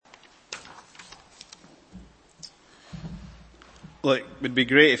Well, it would be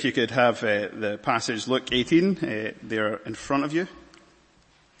great if you could have the passage Luke 18 there in front of you.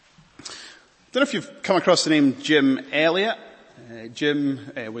 I don't know if you've come across the name Jim Elliot.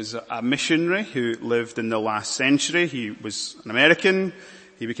 Jim was a missionary who lived in the last century. He was an American.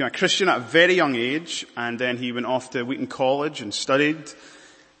 He became a Christian at a very young age, and then he went off to Wheaton College and studied.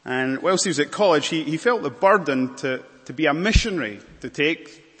 And whilst he was at college, he felt the burden to be a missionary, to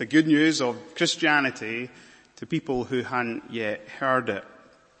take the good news of Christianity to people who hadn't yet heard it.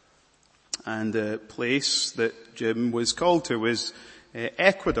 And the place that Jim was called to was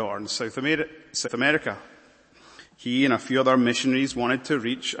Ecuador in South America. He and a few other missionaries wanted to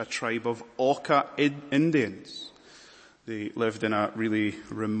reach a tribe of Auca Indians. They lived in a really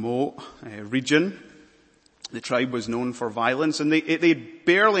remote region. The tribe was known for violence, and they had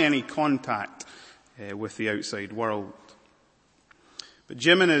barely any contact with the outside world. But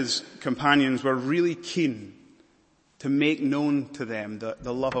Jim and his companions were really keen to make known to them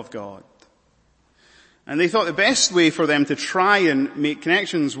the love of God. And they thought the best way for them to try and make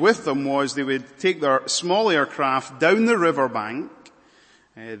connections with them was they would take their small aircraft down the riverbank.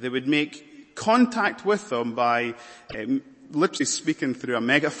 They would make contact with them by literally speaking through a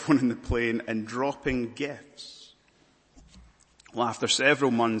megaphone in the plane and dropping gifts. Well, after several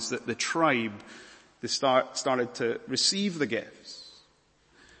months, the tribe, they started to receive the gifts.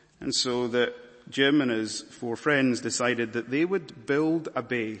 And so that Jim and his 4 friends decided that they would build a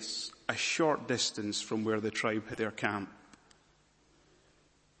base a short distance from where the tribe had their camp.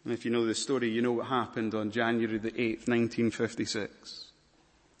 And if you know the story, you know what happened on January the 8th, 1956.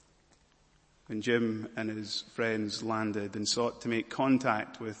 When Jim and his friends landed and sought to make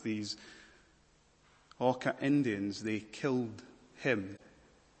contact with these Auca Indians, they killed him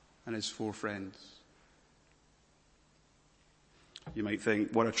and his 4 friends. You might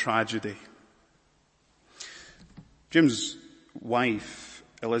think, what a tragedy. Jim's wife,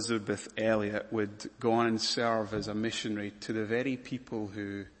 Elizabeth Elliot, would go on and serve as a missionary to the very people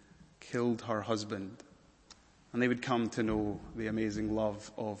who killed her husband. And they would come to know the amazing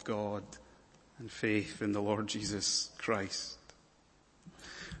love of God and faith in the Lord Jesus Christ.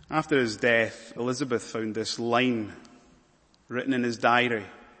 After his death, Elizabeth found this line written in his diary.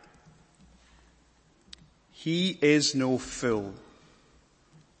 He is no fool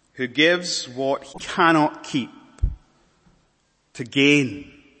who gives what he cannot keep to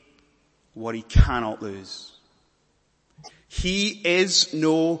gain what he cannot lose. He is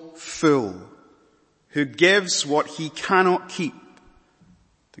no fool who gives what he cannot keep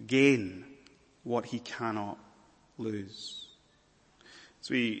to gain what he cannot lose. As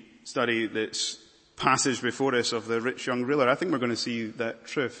we study this passage before us of the rich young ruler, I think we're going to see that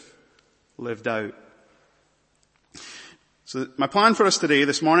truth lived out. So my plan for us today,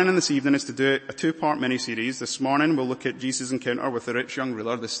 this morning and this evening, is to do a 2-part mini-series. This morning we'll look at Jesus' encounter with the rich young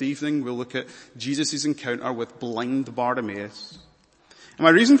ruler. This evening we'll look at Jesus' encounter with blind Bartimaeus. And my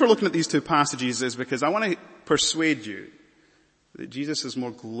reason for looking at these 2 passages is because I want to persuade you that Jesus is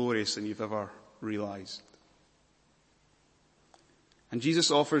more glorious than you've ever realized. And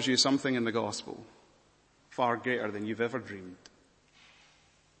Jesus offers you something in the gospel far greater than you've ever dreamed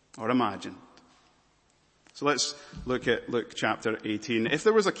or imagined. So let's look at Luke chapter 18. If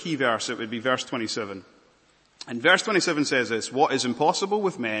there was a key verse, it would be verse 27. And verse 27 says this: what is impossible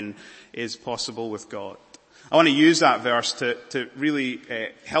with men is possible with God. I want to use that verse to really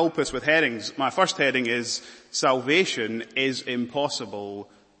help us with headings. My first heading is salvation is impossible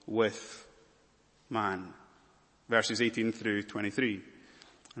with man. Verses 18 through 23.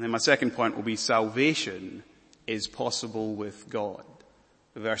 And then my second point will be salvation is possible with God.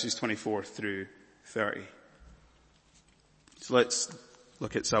 Verses 24 through 30. So let's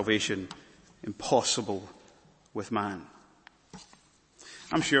look at salvation impossible with man.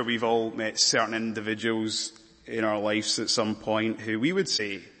 I'm sure we've all met certain individuals in our lives at some point who we would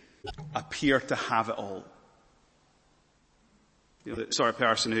say appear to have it all. You know, the sort of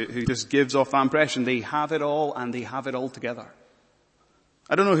person who just gives off that impression they have it all and they have it all together.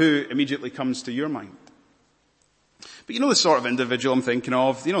 I don't know who immediately comes to your mind. But you know the sort of individual I'm thinking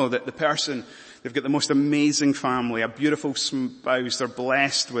of, you know, the person, they've got the most amazing family, a beautiful spouse, they're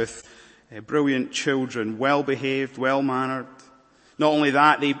blessed with brilliant children, well-behaved, well-mannered. Not only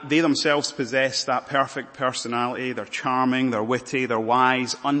that, they themselves possess that perfect personality. They're charming, they're witty, they're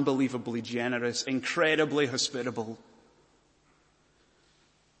wise, unbelievably generous, incredibly hospitable.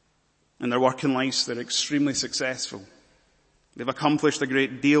 In their working lives, they're extremely successful. They've accomplished a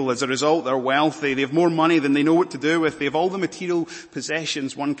great deal. As a result, they're wealthy. They have more money than they know what to do with. They have all the material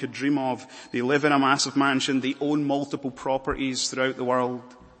possessions one could dream of. They live in a massive mansion. They own multiple properties throughout the world.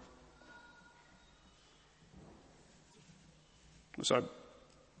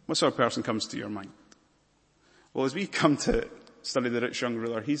 What sort of person comes to your mind? Well, as we come to study the rich young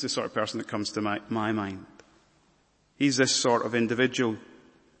ruler, he's the sort of person that comes to my mind. He's this sort of individual.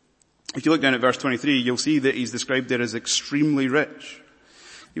 If you look down at verse 23, you'll see that he's described there as extremely rich.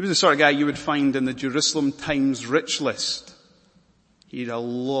 He was the sort of guy you would find in the Jerusalem Times rich list. He had a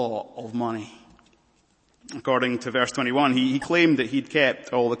lot of money. According to verse 21, he claimed that he'd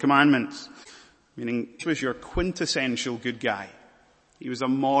kept all the commandments, meaning he was your quintessential good guy. He was a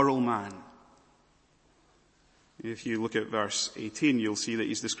moral man. If you look at verse 18, you'll see that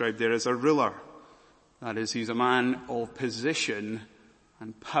he's described there as a ruler. That is, he's a man of position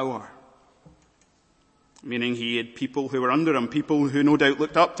and power. Meaning he had people who were under him, people who no doubt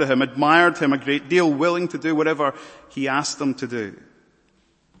looked up to him, admired him a great deal, willing to do whatever he asked them to do.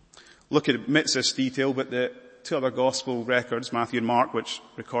 Luke admits this detail, but the two other gospel records, Matthew and Mark, which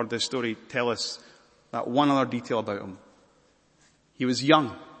record this story, tell us that one other detail about him. He was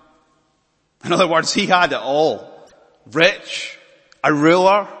young. In other words, he had it all. Rich, a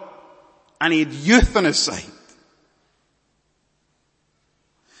ruler, and he had youth on his side.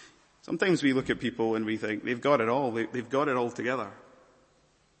 Sometimes we look at people and we think they've got it all. They've got it all together.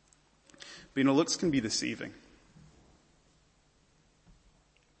 But looks can be deceiving.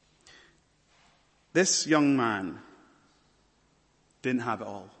 This young man didn't have it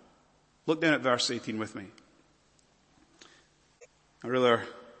all. Look down at verse 18 with me. A ruler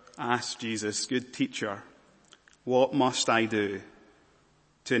asked Jesus, "Good teacher, what must I do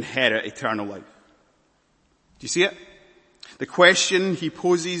to inherit eternal life?" Do you see it? The question he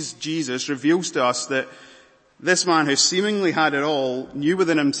poses Jesus reveals to us that this man who seemingly had it all knew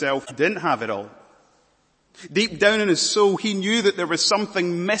within himself he didn't have it all. Deep down in his soul, he knew that there was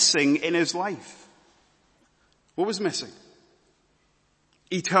something missing in his life. What was missing?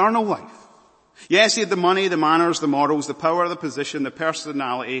 Eternal life. Yes, he had the money, the manners, the morals, the power, the position, the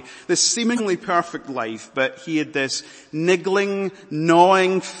personality, this seemingly perfect life, but he had this niggling,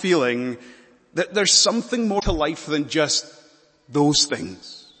 gnawing feeling that there's something more to life than just those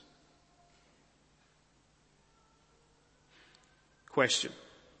things. Question.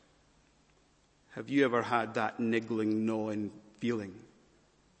 Have you ever had that niggling, gnawing feeling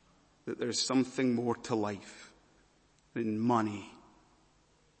that there's something more to life than money,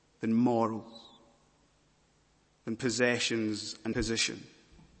 than morals, than possessions and position?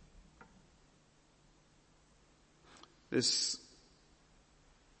 This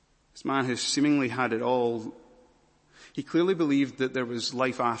man who seemingly had it all, he clearly believed that there was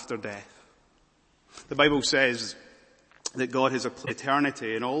life after death. The Bible says that God has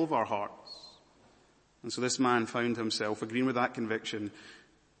eternity in all of our hearts. And so this man found himself agreeing with that conviction,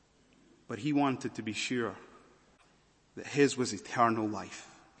 but he wanted to be sure that his was eternal life.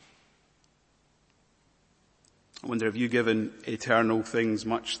 I wonder, have you given eternal things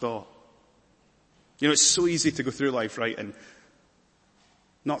much thought? It's so easy to go through life, right, and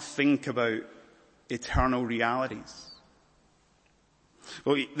not think about eternal realities.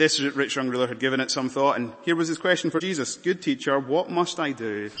 Well, this rich young ruler had given it some thought, and here was his question for Jesus. "Good teacher, what must I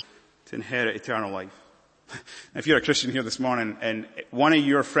do to inherit eternal life?" If you're a Christian here this morning and one of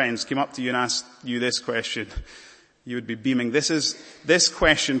your friends came up to you and asked you this question, you would be beaming. This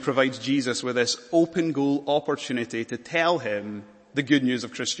question provides Jesus with this open goal opportunity to tell him the good news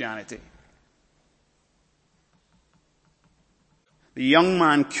of Christianity. The young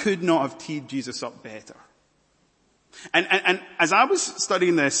man could not have teed Jesus up better. And as I was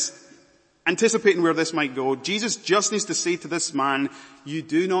studying this, anticipating where this might go, Jesus just needs to say to this man, you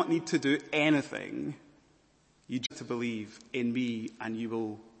do not need to do anything. You just have to believe in me and you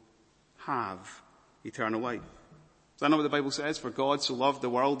will have eternal life. Is that not what the Bible says? For God so loved the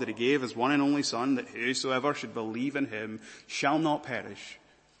world that he gave his one and only Son, that whosoever should believe in him shall not perish,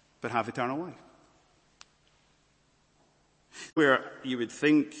 but have eternal life. Where you would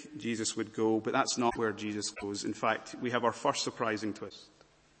think Jesus would go, but that's not where Jesus goes. In fact, we have our first surprising twist.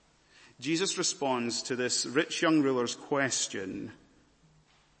 Jesus responds to this rich young ruler's question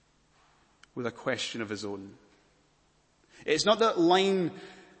with a question of his own. It's not that line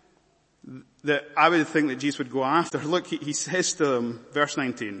that I would think that Jesus would go after. Look, he says to them, verse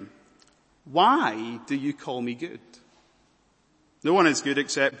 19, "Why do you call me good? No one is good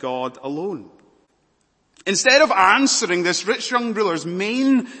except God alone." Instead of answering this rich young ruler's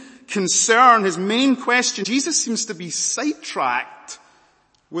main concern, his main question, Jesus seems to be sidetracked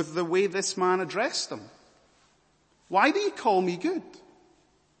with the way this man addressed him. "Why do you call me good?"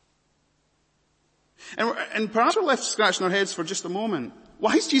 And perhaps we're left scratching our heads for just a moment.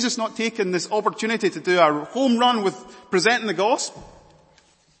 Why is Jesus not taking this opportunity to do a home run with presenting the gospel?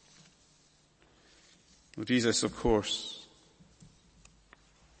 Well, Jesus, of course,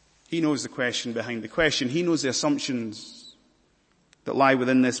 He knows the question behind the question. He knows the assumptions that lie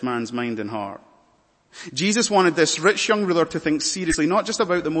within this man's mind and heart. Jesus wanted this rich young ruler to think seriously, not just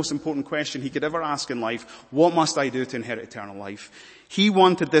about the most important question he could ever ask in life, what must I do to inherit eternal life? He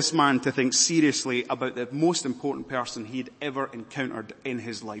wanted this man to think seriously about the most important person he'd ever encountered in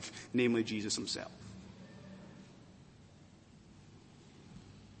his life, namely Jesus himself.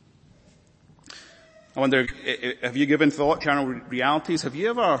 I wonder, have you given thought to eternal realities? Have you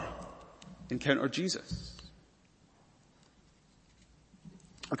ever encountered Jesus?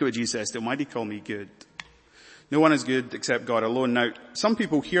 Look at what Jesus says to him. Why do you call me good? No one is good except God alone. Now, some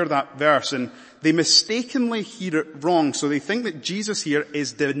people hear that verse and they mistakenly hear it wrong. So they think that Jesus here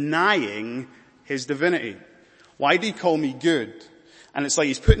is denying his divinity. Why do you call me good? And it's like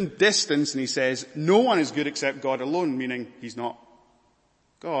he's putting distance and he says, no one is good except God alone, meaning he's not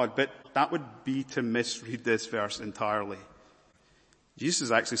God. But that would be to misread this verse entirely. Jesus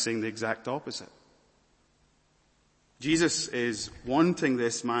is actually saying the exact opposite. Jesus is wanting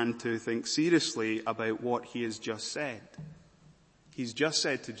this man to think seriously about what he has just said. He's just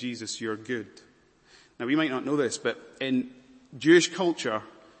said to Jesus, you're good. Now we might not know this, but in Jewish culture,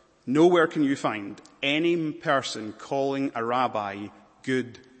 nowhere can you find any person calling a rabbi,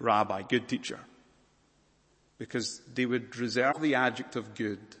 good teacher. Because they would reserve the adjective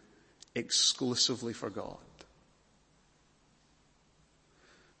good exclusively for God.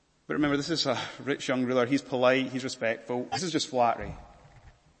 But remember, this is a rich young ruler. He's polite. He's respectful. This is just flattery.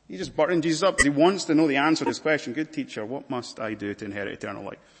 He's just buttering Jesus up. He wants to know the answer to this question. Good teacher, what must I do to inherit eternal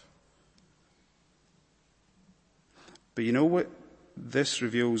life? But you know what? This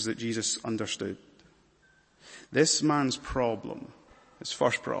reveals that Jesus understood. This man's problem, his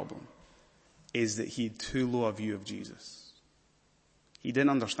first problem, is that he had too low a view of Jesus. He didn't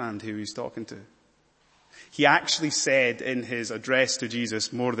understand who he was talking to. He actually said in his address to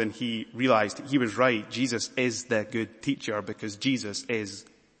Jesus more than he realized. He was right. Jesus is the good teacher because Jesus is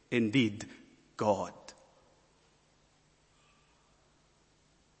indeed God.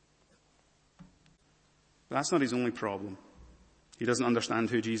 But that's not his only problem. He doesn't understand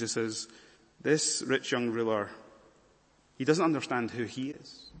who Jesus is. This rich young ruler, he doesn't understand who he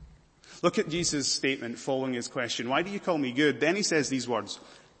is. Look at Jesus' statement following his question. Why do you call me good? Then he says these words,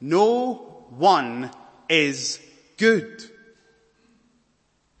 no one is good.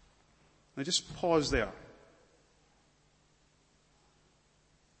 Now just pause there.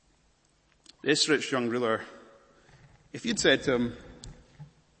 This rich young ruler, if you'd said to him,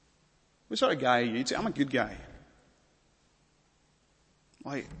 what sort of guy are you? You'd say, I'm a good guy.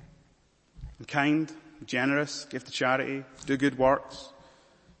 Like, I'm kind, I'm generous, give to charity, do good works,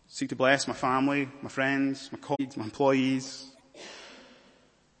 seek to bless my family, my friends, my colleagues, my employees.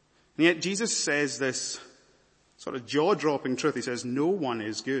 And yet Jesus says this sort of jaw-dropping truth. He says, no one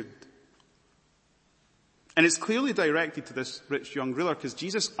is good. And it's clearly directed to this rich young ruler because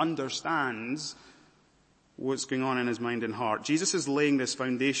Jesus understands what's going on in his mind and heart. Jesus is laying this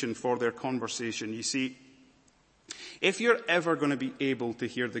foundation for their conversation. You see, if you're ever going to be able to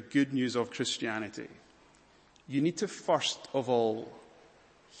hear the good news of Christianity, you need to first of all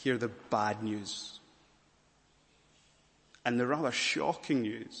hear the bad news. And the rather shocking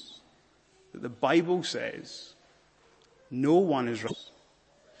news that the Bible says no one is right.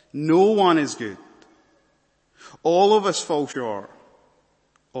 No one is good. All of us fall short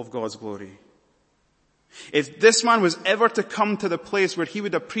of God's glory. If this man was ever to come to the place where he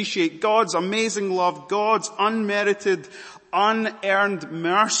would appreciate God's amazing love, God's unmerited, unearned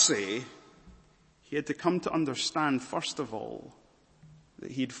mercy, he had to come to understand, first of all,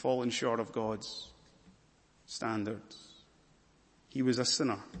 that he'd fallen short of God's standards. He was a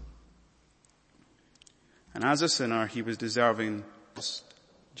sinner. And as a sinner, he was deserving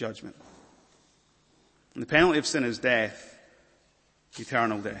judgment. And the penalty of sin is death,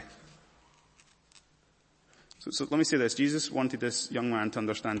 eternal death. So let me say this. Jesus wanted this young man to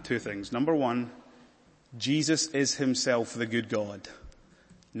understand two things. Number one, Jesus is himself the good God.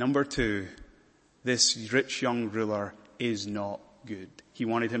 Number two, this rich young ruler is not good. He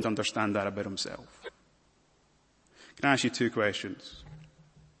wanted him to understand that about himself. Can I ask you two questions?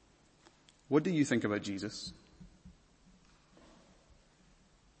 What do you think about Jesus?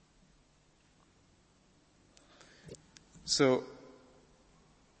 So,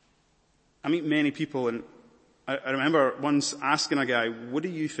 I meet many people and I remember once asking a guy, what do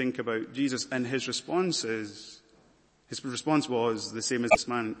you think about Jesus? And his response was the same as this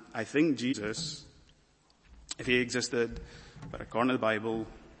man. I think Jesus, if he existed, but according to the Bible,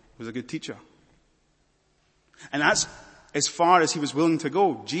 was a good teacher. And that's as far as he was willing to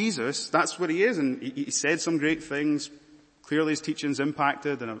go. Jesus, that's what he is. And he said some great things. Clearly his teachings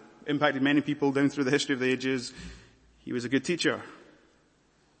impacted in a impacted many people down through the history of the ages. He was a good teacher.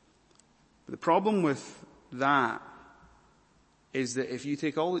 But the problem with that is that if you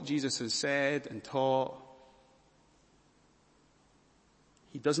take all that Jesus has said and taught,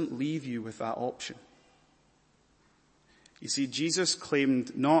 he doesn't leave you with that option. You see, Jesus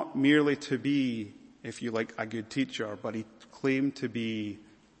claimed not merely to be, if you like, a good teacher, but he claimed to be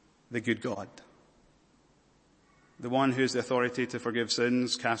the good God. The one who has the authority to forgive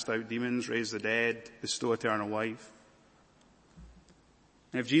sins, cast out demons, raise the dead, bestow eternal life.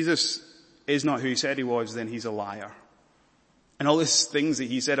 And if Jesus is not who he said he was, then he's a liar. And all these things that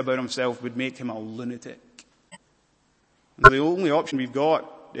he said about himself would make him a lunatic. And the only option we've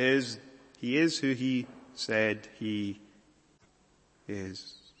got is he is who he said he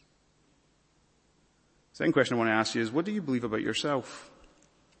is. Second question I want to ask you is, what do you believe about yourself?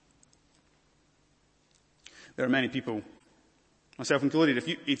 There are many people, myself included,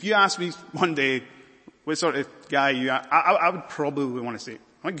 if you ask me one day what sort of guy you are, I would probably want to say,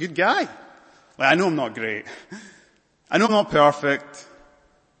 I'm a good guy. Like, I know I'm not great. I know I'm not perfect,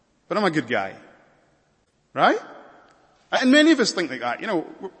 but I'm a good guy. Right? And many of us think like that. You know,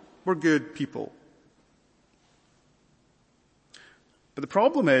 we're good people. But the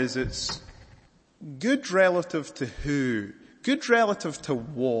problem is it's good relative to who? Good relative to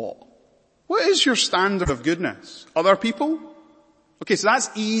what? What is your standard of goodness? Other people? Okay, so that's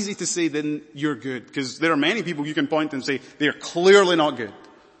easy to say then you're good, because there are many people you can point to and say they're clearly not good.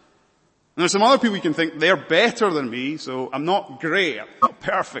 And there's some other people you can think they're better than me, so I'm not great, I'm not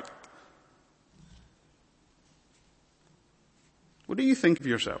perfect. What do you think of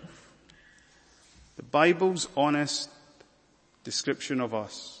yourself? The Bible's honest description of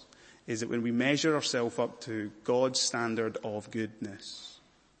us is that when we measure ourselves up to God's standard of goodness,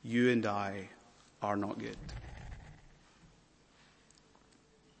 you and I are not good.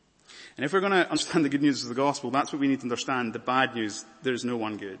 And if we're going to understand the good news of the gospel, that's what we need to understand. The bad news, there's no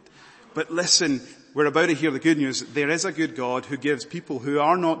one good. But listen, we're about to hear the good news. There is a good God who gives people who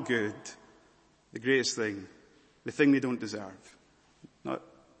are not good the greatest thing, the thing they don't deserve, not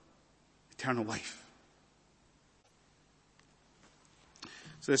eternal life.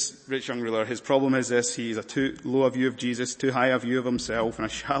 So this rich young ruler, his problem is this: he's a too low a view of Jesus, too high a view of himself, and a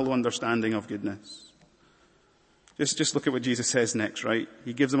shallow understanding of goodness. Just look at what Jesus says next, right?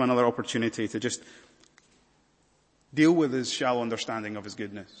 He gives him another opportunity to just deal with his shallow understanding of his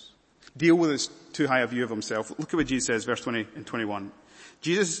goodness. Deal with his too high a view of himself. Look at what Jesus says, verse 20 and 21.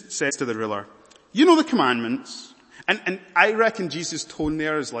 Jesus says to the ruler, you know the commandments. And I reckon Jesus' tone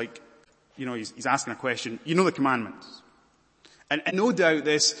there is like, you know, he's asking a question. You know the commandments. And no doubt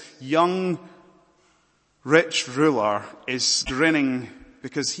this young, rich ruler is grinning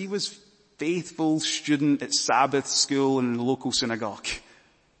because he was faithful student at Sabbath school in the local synagogue.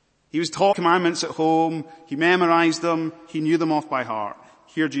 He was taught commandments at home. He memorized them. He knew them off by heart.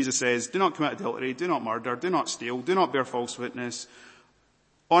 Here Jesus says, do not commit adultery, do not murder, do not steal, do not bear false witness,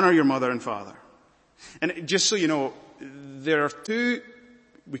 honor your mother and father. And just so you know, there are two,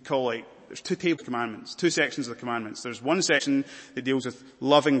 there's two tables of commandments, two sections of the commandments. There's one section that deals with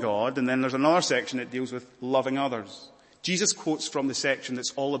loving God, and then there's another section that deals with loving others. Jesus quotes from the section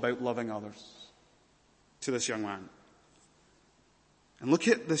that's all about loving others to this young man. And look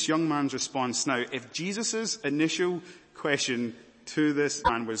at this young man's response now. If Jesus' initial question to this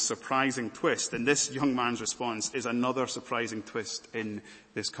man was surprising twist, then this young man's response is another surprising twist in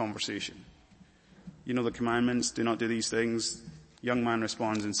this conversation. You know the commandments, do not do these things. Young man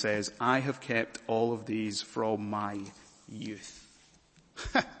responds and says, I have kept all of these from my youth.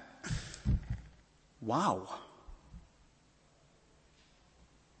 Wow.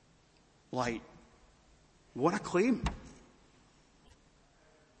 Like, what a claim.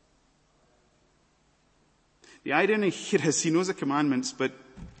 The irony here is he knows the commandments, but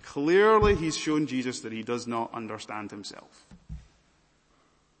clearly he's shown Jesus that he does not understand himself.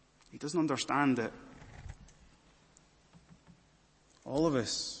 He doesn't understand that all of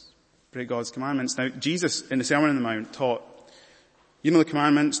us break God's commandments. Now, Jesus in the Sermon on the Mount taught, you know the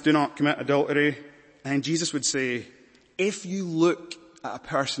commandments, do not commit adultery. And Jesus would say, if you look at a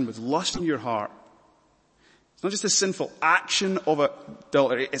person with lust in your heart, it's not just the sinful action of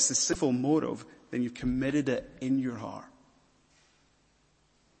adultery, it's the sinful motive, then you've committed it in your heart.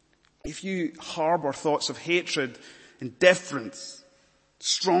 If you harbor thoughts of hatred, indifference,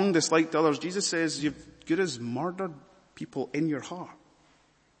 strong dislike to others, Jesus says you've good as murdered people in your heart.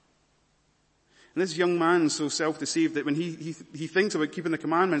 And this young man is so self-deceived that when he thinks about keeping the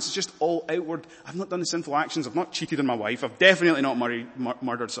commandments, it's just all outward. I've not done the sinful actions. I've not cheated on my wife. I've definitely not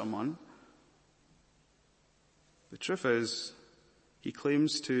murdered someone. The truth is, He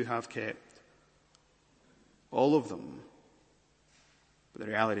claims to have kept all of them. But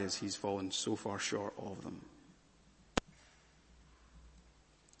the reality is he's fallen so far short of them.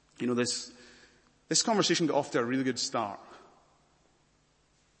 You know, this conversation got off to a really good start.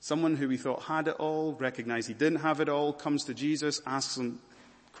 Someone who we thought had it all, recognized he didn't have it all, comes to Jesus, asks him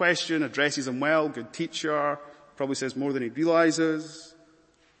a question, addresses him well, good teacher, probably says more than he realizes.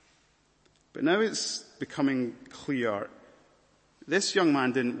 But now it's becoming clear. This young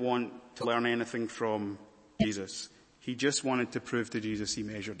man didn't want to learn anything from Jesus. He just wanted to prove to Jesus he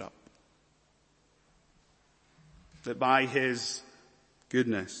measured up. That by his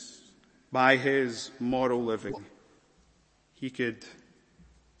goodness, by his moral living, he could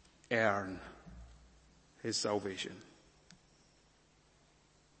earn his salvation.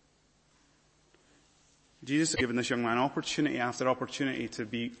 Jesus has given this young man opportunity after opportunity to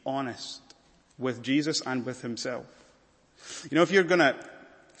be honest with Jesus and with himself. You know, if you're going to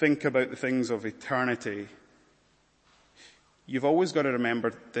think about the things of eternity, you've always got to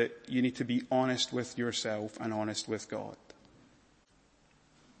remember that you need to be honest with yourself and honest with God.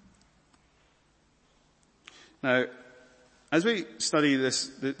 Now, as we study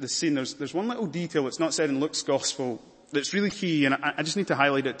this scene, there's one little detail that's not said in Luke's gospel that's really key, and I just need to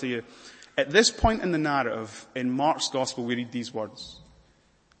highlight it to you. At this point in the narrative, in Mark's gospel, we read these words.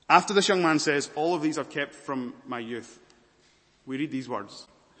 After this young man says, all of these I've kept from my youth, we read these words.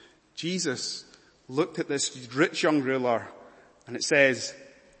 Jesus looked at this rich young ruler, and it says,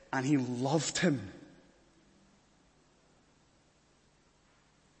 and he loved him.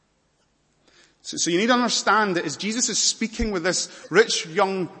 So you need to understand that as Jesus is speaking with this rich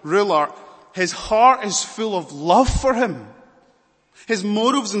young ruler, his heart is full of love for him. His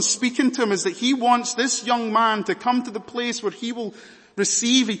motives in speaking to him is that he wants this young man to come to the place where he will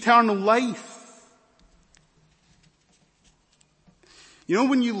receive eternal life. You know,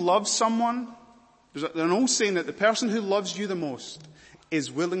 when you love someone, there's an old saying that the person who loves you the most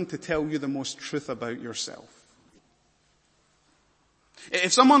is willing to tell you the most truth about yourself.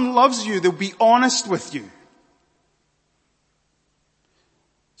 If someone loves you, they'll be honest with you.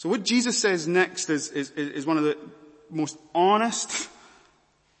 So what Jesus says next is one of the most honest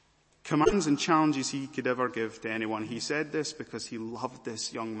commands and challenges he could ever give to anyone. He said this because he loved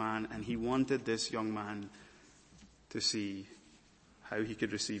this young man and he wanted this young man to see how he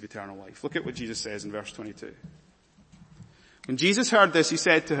could receive eternal life. Look at what Jesus says in verse 22. When Jesus heard this, he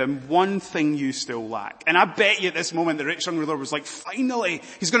said to him, one thing you still lack. And I bet you at this moment the rich young ruler was like, finally,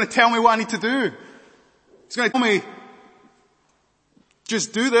 he's going to tell me what I need to do. He's going to tell me,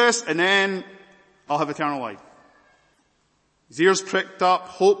 just do this and then I'll have eternal life. His ears pricked up,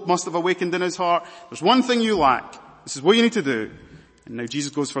 hope must have awakened in his heart. There's one thing you lack. This is what you need to do. And now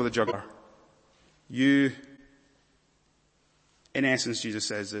Jesus goes for the jugular. In essence, Jesus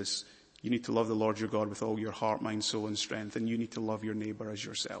says this, you need to love the Lord your God with all your heart, mind, soul, and strength, and you need to love your neighbor as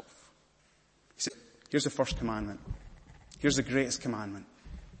yourself. He said, here's the first commandment. Here's the greatest commandment.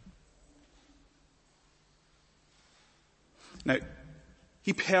 Now,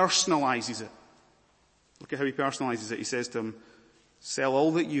 he personalizes it. Look at how he personalizes it. He says to him, sell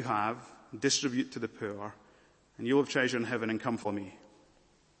all that you have, distribute to the poor, and you'll have treasure in heaven, and come follow me.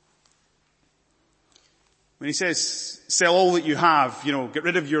 When he says, sell all that you have, get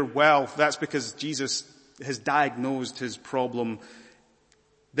rid of your wealth, that's because Jesus has diagnosed his problem.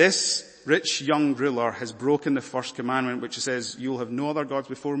 This rich young ruler has broken the first commandment, which says, you'll have no other gods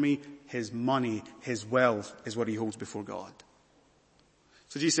before me. His money, his wealth is what he holds before God.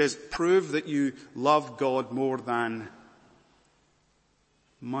 So Jesus says, prove that you love God more than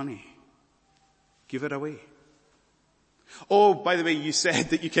money. Give it away. Oh, by the way, you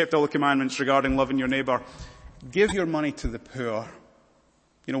said that you kept all the commandments regarding loving your neighbor. Give your money to the poor.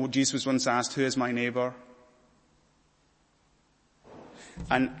 You know what Jesus was once asked, who is my neighbor?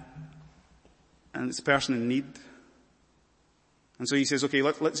 And it's a person in need. And so he says, okay,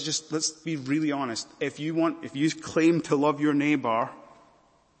 let's be really honest. If you claim to love your neighbor,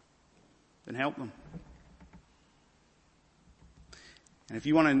 then help them. And if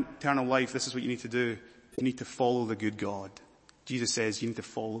you want eternal life, this is what you need to do. You need to follow the good God. Jesus says, you need to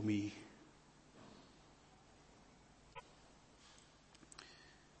follow me.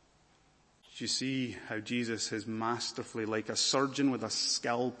 You see how Jesus has masterfully, like a surgeon with a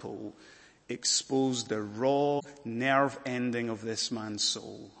scalpel, exposed the raw nerve ending of this man's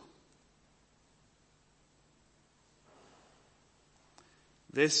soul.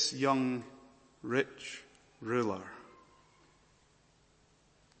 This young, rich ruler,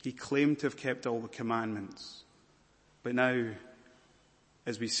 he claimed to have kept all the commandments, but now,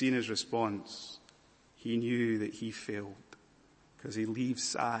 as we see in his response, he knew that he failed. Because he leaves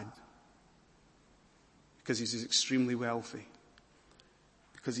sad. Because he's extremely wealthy.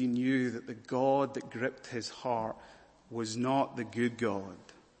 Because he knew that the God that gripped his heart was not the good God,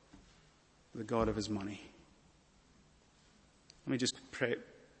 the God of his money. Let me just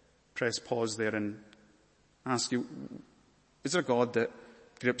press pause there and ask you, is there a God that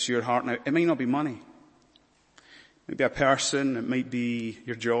grips your heart now? It might not be money. It might be a person, it might be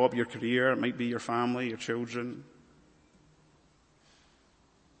your job, your career, it might be your family, your children.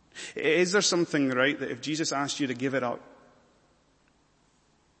 Is there something, right, that if Jesus asked you to give it up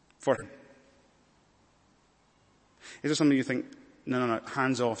for him? Is there something you think, no,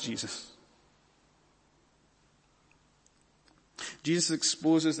 hands off, Jesus? Jesus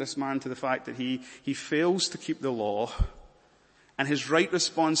exposes this man to the fact that he fails to keep the law, and his right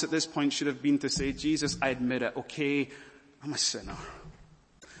response at this point should have been to say, Jesus, I admit it, okay, I'm a sinner,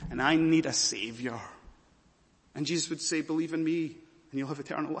 and I need a savior. And Jesus would say, believe in me, and you'll have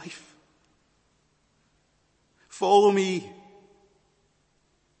eternal life. Follow me,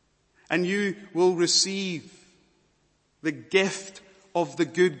 and you will receive the gift of the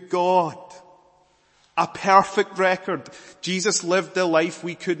good God. A perfect record. Jesus lived the life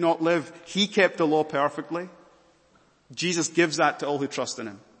we could not live. He kept the law perfectly. Jesus gives that to all who trust in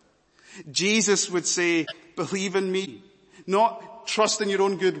him. Jesus would say, believe in me. Not trust in your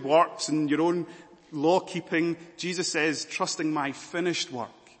own good works and your own law keeping. Jesus says, trusting my finished work.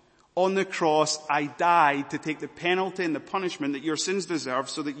 On the cross, I died to take the penalty and the punishment that your sins deserve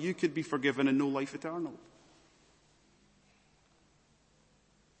so that you could be forgiven and know life eternal.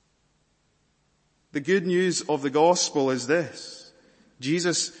 The good news of the gospel is this.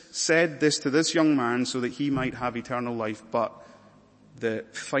 Jesus said this to this young man so that he might have eternal life, but the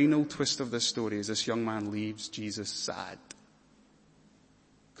final twist of this story is this young man leaves Jesus sad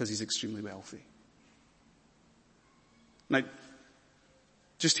because he's extremely wealthy. Now,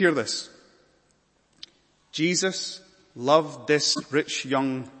 just hear this. Jesus loved this rich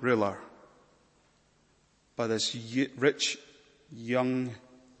young ruler, but this rich young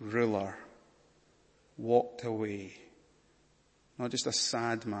ruler walked away, not just a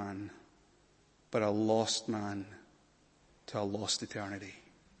sad man, but a lost man to a lost eternity.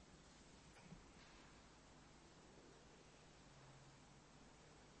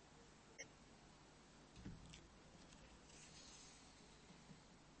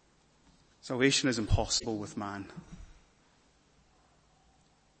 Salvation is impossible with man.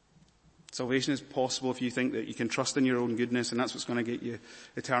 Salvation is possible if you think that you can trust in your own goodness and that's what's going to get you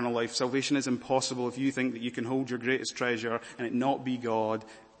eternal life. Salvation is impossible if you think that you can hold your greatest treasure and it not be God,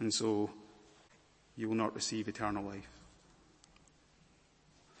 and so you will not receive eternal life.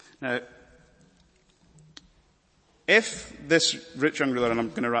 Now, if this rich young ruler, and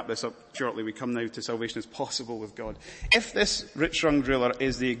I'm going to wrap this up shortly, we come now to salvation is possible with God. If this rich young ruler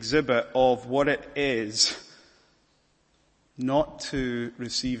is the exhibit of what it is not to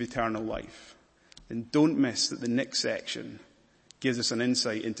receive eternal life, then don't miss that the next section gives us an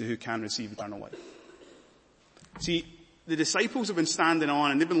insight into who can receive eternal life. See, the disciples have been standing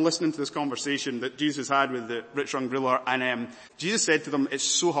on and they've been listening to this conversation that Jesus had with the rich young ruler, and Jesus said to them, it's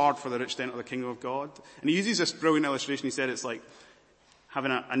so hard for the rich to enter the kingdom of God. And he uses this brilliant illustration. He said it's like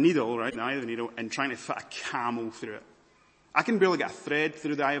having a needle, right, in the eye of the needle, and trying to fit a camel through it. I can barely get a thread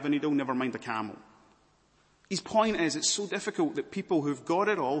through the eye of a needle, never mind a camel. His point is, it's so difficult that people who've got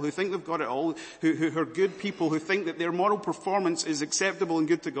it all, who think they've got it all, who are good people, who think that their moral performance is acceptable and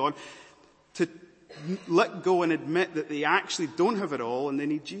good to God, to let go and admit that they actually don't have it all and they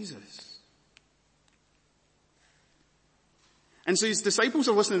need Jesus. And so his disciples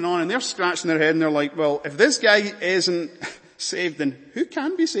are listening on and they're scratching their head and they're like, well, if this guy isn't saved, then who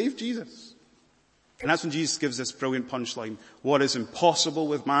can be saved? Jesus. And that's when Jesus gives this brilliant punchline. What is impossible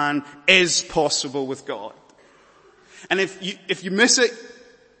with man is possible with God. And if you miss it,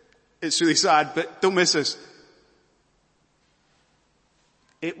 it's really sad, but don't miss this.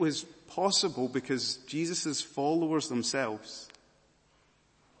 It was possible because Jesus' followers themselves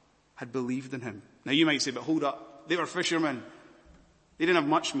had believed in him. Now you might say, but hold up, they were fishermen. They didn't have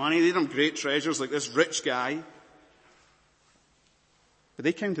much money, they didn't have great treasures like this rich guy. But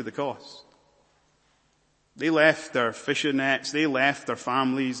they counted the cost. They left their fishing nets, they left their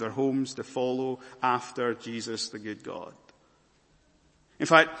families, their homes to follow after Jesus, the good God. In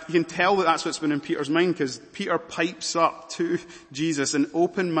fact, you can tell that that's what's been in Peter's mind, because Peter pipes up to Jesus in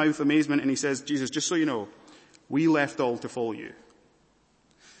open mouth amazement and he says, Jesus, just so you know, we left all to follow you.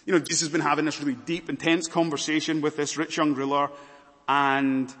 You know, Jesus has been having this really deep, intense conversation with this rich young ruler,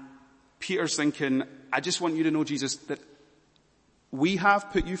 and Peter's thinking, I just want you to know, Jesus, that we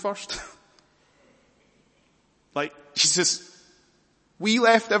have put you first. Like, Jesus, We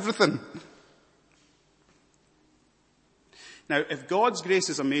left everything. Now, if God's grace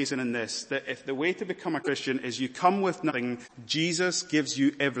is amazing in this, that if the way to become a Christian is you come with nothing, Jesus gives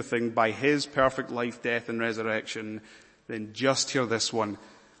you everything by his perfect life, death, and resurrection, then just hear this one.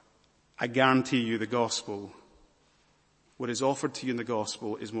 I guarantee you the gospel, what is offered to you in the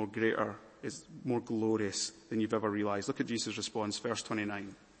gospel is more greater, is more glorious than you've ever realized. Look at Jesus' response, verse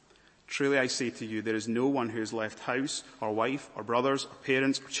 29. Truly I say to you, there is no one who has left house or wife or brothers or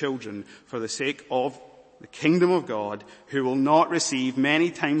parents or children for the sake of the kingdom of God who will not receive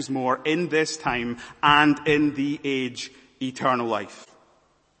many times more in this time and in the age eternal life.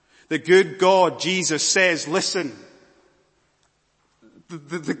 The good God, Jesus says, listen,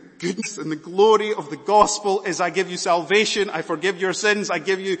 the goodness and the glory of the gospel is I give you salvation, I forgive your sins, I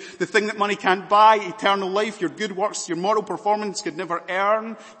give you the thing that money can't buy, eternal life, your good works, your moral performance could never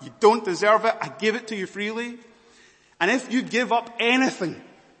earn, you don't deserve it, I give it to you freely. And if you give up anything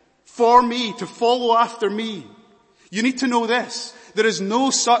for me, to follow after me, you need to know this. There is no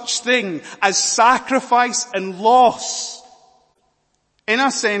such thing as sacrifice and loss, in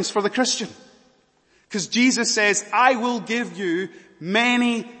a sense, for the Christian. Because Jesus says, I will give you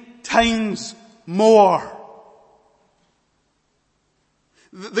many times more.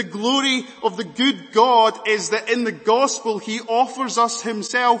 The glory of the good God is that in the gospel he offers us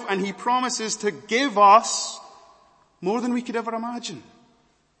himself and he promises to give us more than we could ever imagine.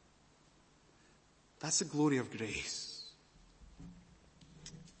 That's the glory of grace.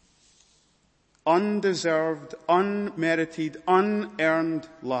 Undeserved, unmerited, unearned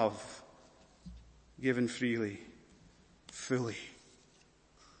love given freely, fully.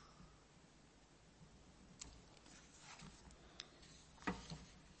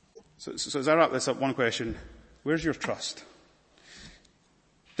 So as I wrap this up, one question. Where's your trust?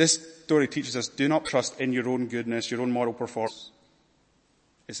 This story teaches us, do not trust in your own goodness, your own moral performance.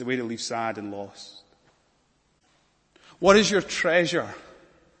 It's the way to leave sad and lost. What is your treasure?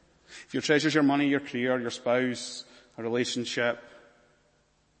 If your treasure is your money, your career, your spouse, a relationship,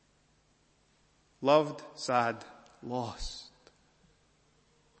 loved, sad, lost.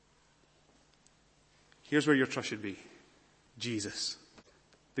 Here's where your trust should be. Jesus,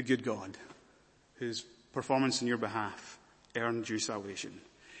 the good God, whose performance in your behalf earned you salvation.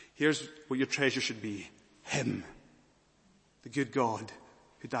 Here's what your treasure should be. Him, the good God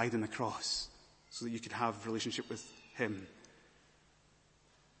who died on the cross so that you could have a relationship with him.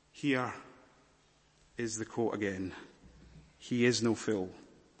 Here is the quote again. He is no fool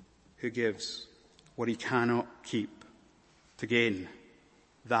who gives what he cannot keep to gain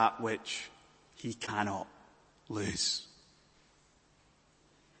that which he cannot lose.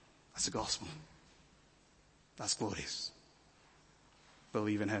 That's the gospel. That's glorious.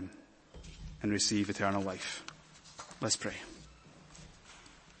 Believe in him and receive eternal life. Let's pray.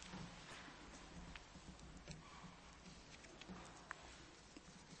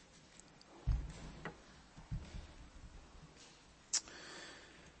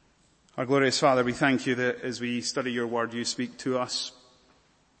 Our glorious Father, we thank you that as we study your word, you speak to us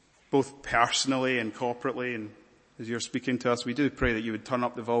both personally and corporately, and as you're speaking to us, we do pray that you would turn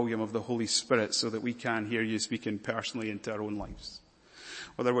up the volume of the Holy Spirit so that we can hear you speaking personally into our own lives.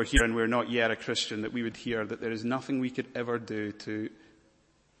 Whether we're here and we're not yet a Christian, that we would hear that there is nothing we could ever do to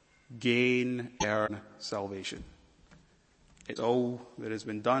gain, earn salvation. It's all that has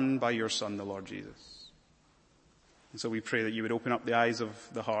been done by your Son, the Lord Jesus. And so we pray that you would open up the eyes of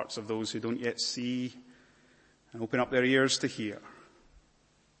the hearts of those who don't yet see and open up their ears to hear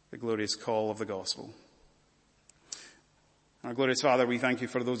the glorious call of the gospel. Our glorious Father, we thank you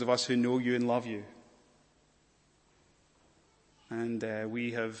for those of us who know you and love you. And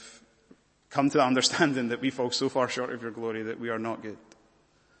we have come to the understanding that we fall so far short of your glory that we are not good.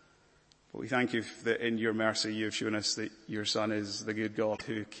 But we thank you that in your mercy you have shown us that your Son is the good God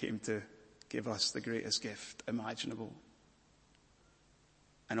who came to give us the greatest gift imaginable,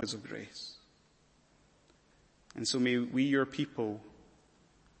 and it was of grace. And so may we, your people,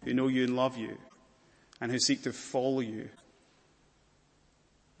 who know you and love you, and who seek to follow you,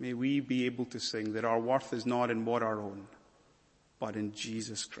 may we be able to sing that our worth is not in what our own, but in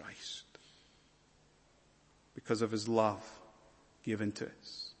Jesus Christ, because of his love given to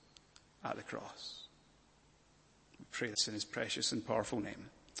us at the cross. We pray this in his precious and powerful name.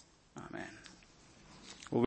 Amen.